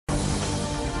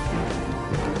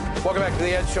Welcome back to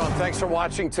The Ed Show, and thanks for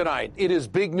watching tonight. It is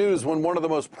big news when one of the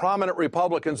most prominent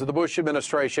Republicans of the Bush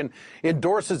administration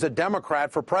endorses a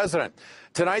Democrat for president.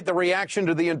 Tonight, the reaction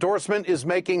to the endorsement is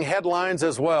making headlines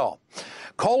as well.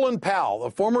 Colin Powell,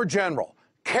 the former general,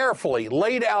 carefully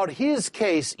laid out his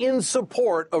case in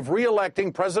support of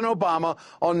re-electing President Obama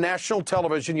on national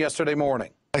television yesterday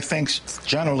morning. I think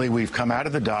generally we've come out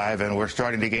of the dive and we're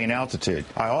starting to gain altitude.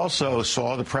 I also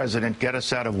saw the president get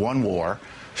us out of one war,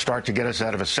 start to get us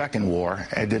out of a second war,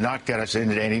 and did not get us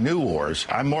into any new wars.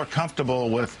 I'm more comfortable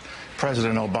with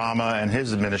President Obama and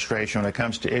his administration when it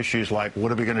comes to issues like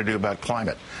what are we going to do about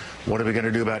climate? What are we going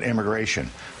to do about immigration?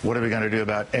 What are we going to do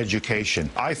about education?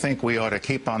 I think we ought to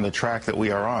keep on the track that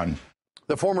we are on.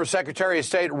 The former Secretary of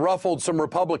State ruffled some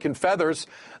Republican feathers.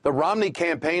 The Romney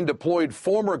campaign deployed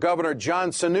former Governor John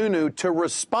Sununu to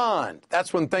respond.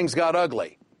 That's when things got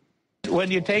ugly.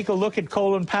 When you take a look at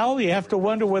Colin Powell, you have to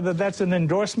wonder whether that's an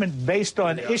endorsement based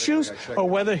on issues or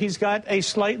whether he's got a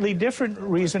slightly different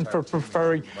reason for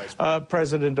preferring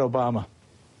President Obama.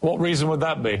 What reason would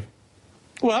that be?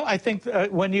 Well, I think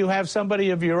when you have somebody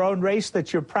of your own race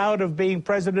that you're proud of being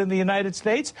president of the United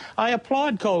States, I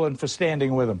applaud Colin for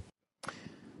standing with him.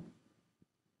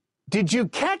 Did you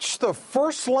catch the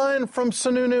first line from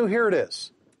Sununu? Here it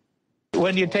is.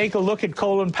 When you take a look at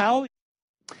Colin Powell,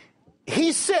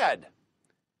 he said,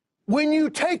 when you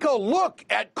take a look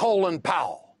at Colin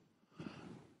Powell,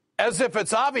 as if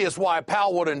it's obvious why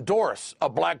Powell would endorse a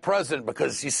black president,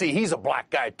 because, you see, he's a black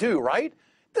guy too, right?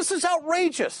 This is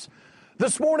outrageous.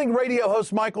 This morning, radio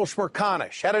host Michael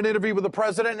Smerconish had an interview with the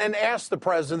president and asked the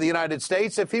president of the United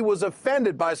States if he was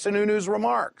offended by Sununu's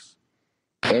remarks.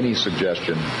 Any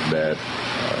suggestion that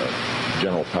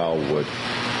General Powell would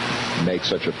make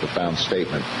such a profound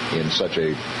statement in such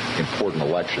a important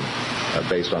election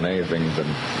based on anything than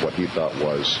what he thought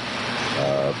was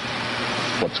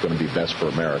what's going to be best for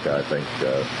America, I think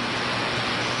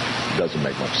doesn't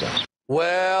make much sense.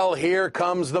 Well, here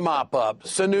comes the mop-up.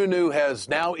 Sununu has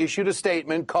now issued a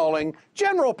statement calling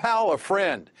General Powell a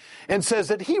friend and says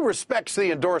that he respects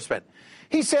the endorsement.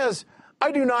 He says,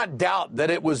 I do not doubt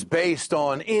that it was based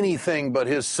on anything but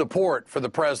his support for the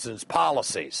president's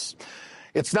policies.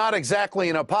 It's not exactly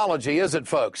an apology, is it,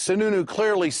 folks? Sununu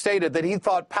clearly stated that he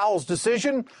thought Powell's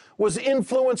decision was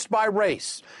influenced by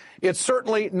race. It's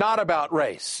certainly not about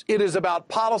race. It is about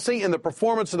policy and the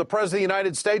performance of the President of the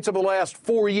United States over the last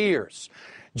 4 years.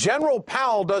 General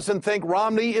Powell doesn't think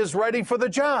Romney is ready for the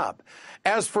job.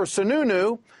 As for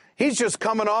Sununu, he's just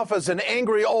coming off as an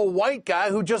angry old white guy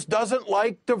who just doesn't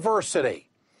like diversity.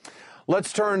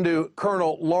 Let's turn to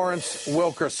Colonel Lawrence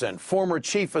Wilkerson, former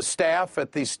chief of staff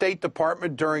at the State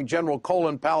Department during General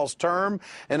Colin Powell's term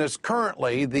and is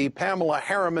currently the Pamela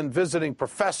Harriman visiting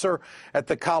professor at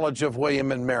the College of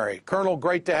William and Mary. Colonel,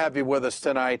 great to have you with us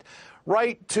tonight.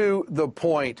 Right to the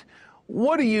point,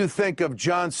 what do you think of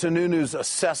John Sununu's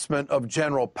assessment of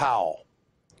General Powell?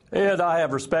 Ed, I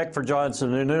have respect for John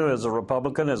Sununu as a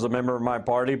Republican, as a member of my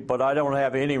party, but I don't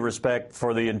have any respect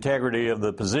for the integrity of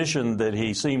the position that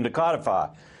he seemed to codify.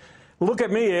 Look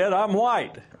at me, Ed. I'm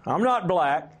white. I'm not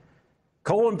black.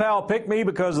 Colin Powell picked me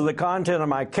because of the content of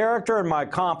my character and my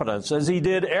competence, as he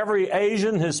did every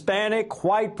Asian, Hispanic,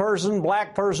 white person,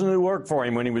 black person who worked for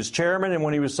him when he was chairman and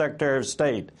when he was Secretary of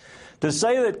State. To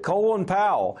say that Colin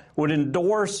Powell would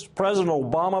endorse President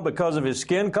Obama because of his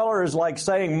skin color is like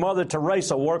saying Mother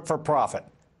Teresa worked for profit.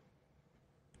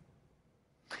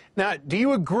 Now, do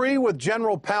you agree with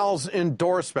General Powell's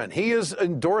endorsement? He is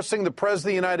endorsing the President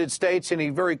of the United States, and he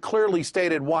very clearly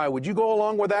stated why. Would you go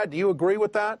along with that? Do you agree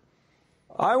with that?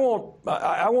 I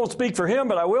won't speak for him,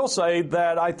 but I will say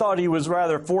that I thought he was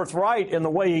rather forthright in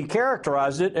the way he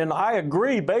characterized it, and I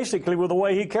agree basically with the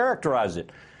way he characterized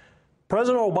it.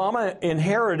 President Obama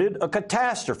inherited a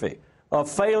catastrophe, a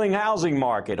failing housing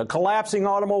market, a collapsing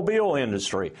automobile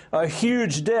industry, a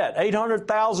huge debt,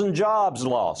 800,000 jobs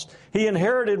lost. He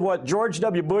inherited what George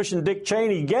W. Bush and Dick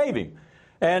Cheney gave him.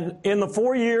 And in the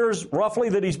 4 years, roughly,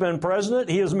 that he's been president,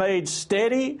 he has made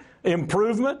steady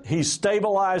improvement. He's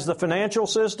stabilized the financial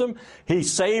system. He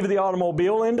saved the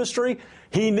automobile industry.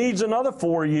 He needs another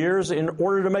 4 years in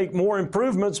order to make more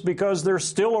improvements because there's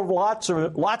still lots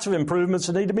of improvements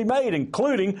that need to be made,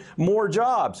 including more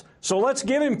jobs. So let's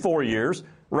give him 4 years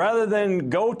rather than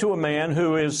go to a man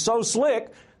who is so slick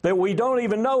that we don't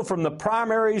even know from the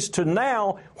primaries to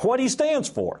now what he stands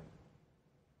for.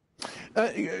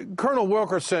 Colonel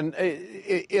Wilkerson,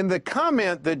 in the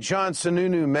comment that John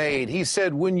Sununu made, he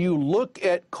said when you look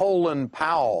at Colin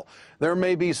Powell, there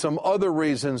may be some other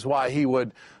reasons why he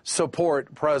would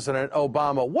support President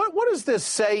Obama. What does this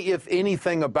say, if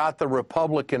anything, about the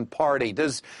Republican Party?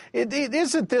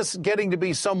 Isn't this getting to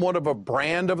be somewhat of a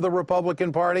brand of the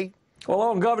Republican Party? Well,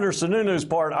 on Governor Sununu's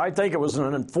part, I think it was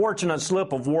an unfortunate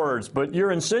slip of words, but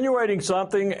you're insinuating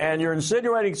something, and you're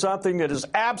insinuating something that is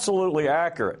absolutely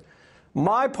accurate.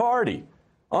 My party,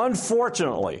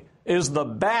 unfortunately, is the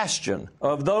bastion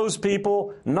of those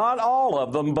people, not all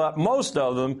of them, but most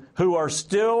of them, who are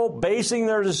still basing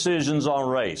their decisions on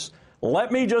race.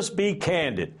 Let me just be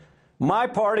candid. My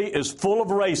party is full of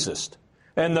racists,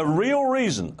 and the real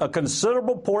reason a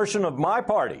considerable portion of my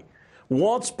party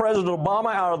wants President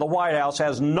Obama out of the White House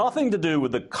has nothing to do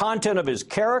with the content of his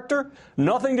character,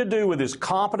 nothing to do with his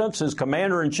competence as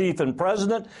commander-in-chief and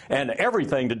president, and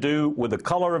everything to do with the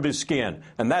color of his skin.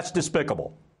 And that's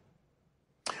despicable.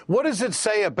 What does it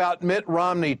say about Mitt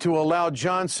Romney to allow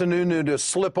John Sununu to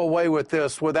slip away with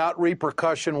this without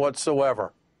repercussion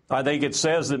whatsoever? I think it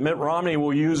says that Mitt Romney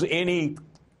will use any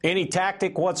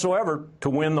tactic whatsoever to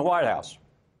win the White House.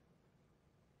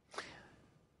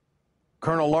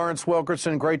 Colonel Lawrence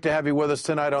Wilkerson, great to have you with us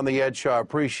tonight on The Ed Show. I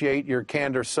appreciate your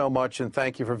candor so much, and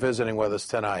thank you for visiting with us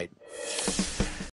tonight.